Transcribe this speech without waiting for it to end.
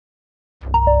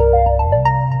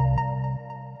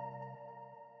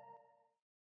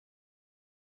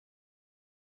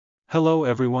Hello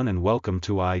everyone and welcome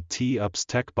to ITUp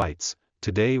Tech Bites.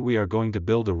 Today we are going to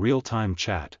build a real-time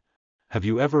chat. Have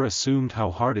you ever assumed how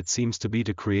hard it seems to be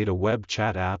to create a web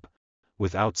chat app?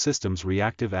 With OutSystems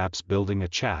Reactive Apps building a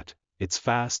chat, it's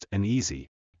fast and easy.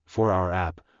 For our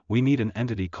app, we need an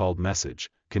entity called message,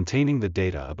 containing the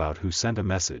data about who sent a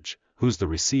message, who's the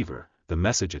receiver, the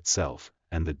message itself,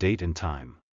 and the date and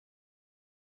time.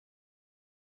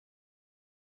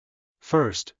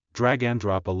 First, drag and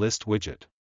drop a list widget.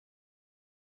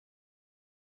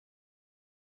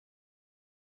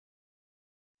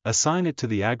 Assign it to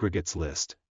the aggregates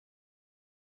list.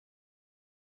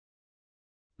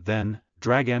 Then,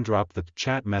 drag and drop the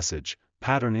chat message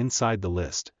pattern inside the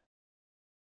list.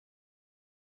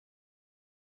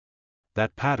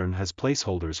 That pattern has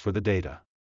placeholders for the data.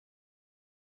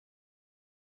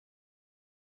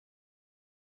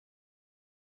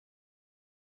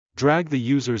 Drag the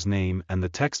user's name and the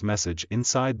text message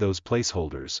inside those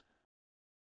placeholders.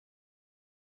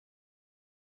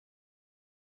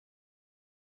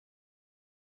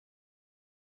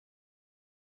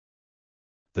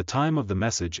 The time of the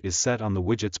message is set on the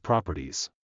widget's properties.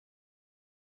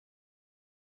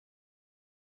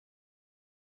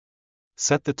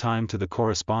 Set the time to the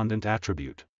correspondent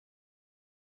attribute.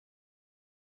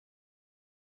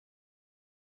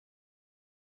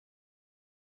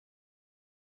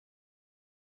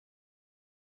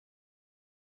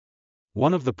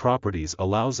 One of the properties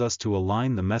allows us to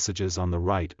align the messages on the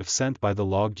right if sent by the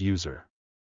logged user.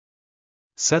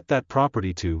 Set that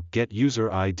property to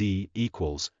getUserID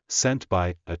equals sent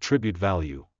by attribute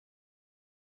value.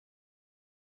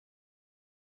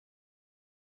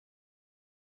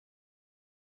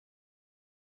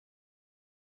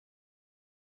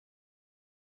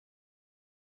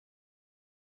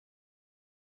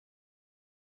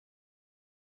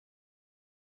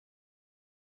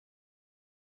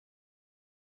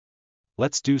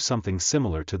 Let's do something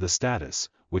similar to the status,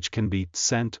 which can be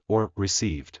sent or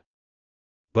received.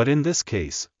 But in this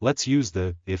case, let's use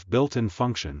the if built-in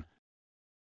function.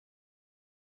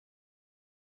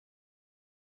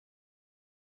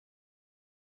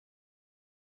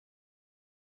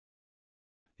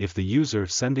 If the user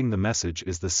sending the message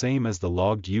is the same as the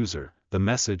logged user, the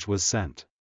message was sent.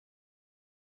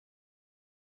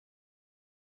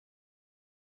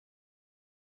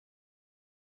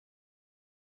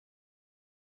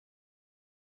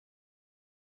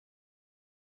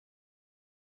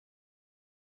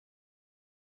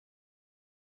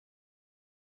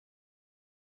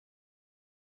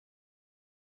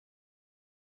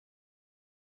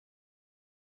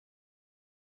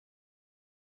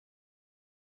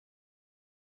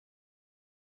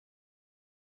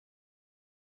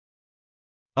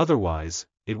 Otherwise,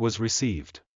 it was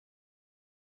received.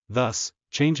 Thus,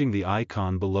 changing the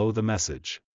icon below the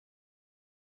message.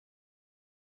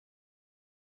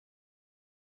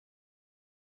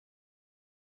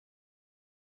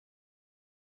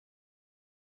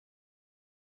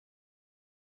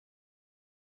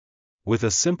 With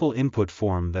a simple input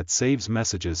form that saves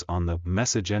messages on the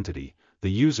message entity,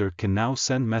 the user can now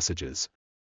send messages.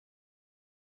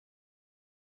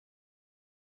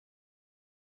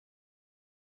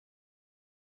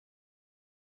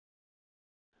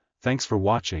 Thanks for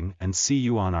watching and see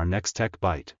you on our next Tech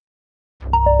Bite.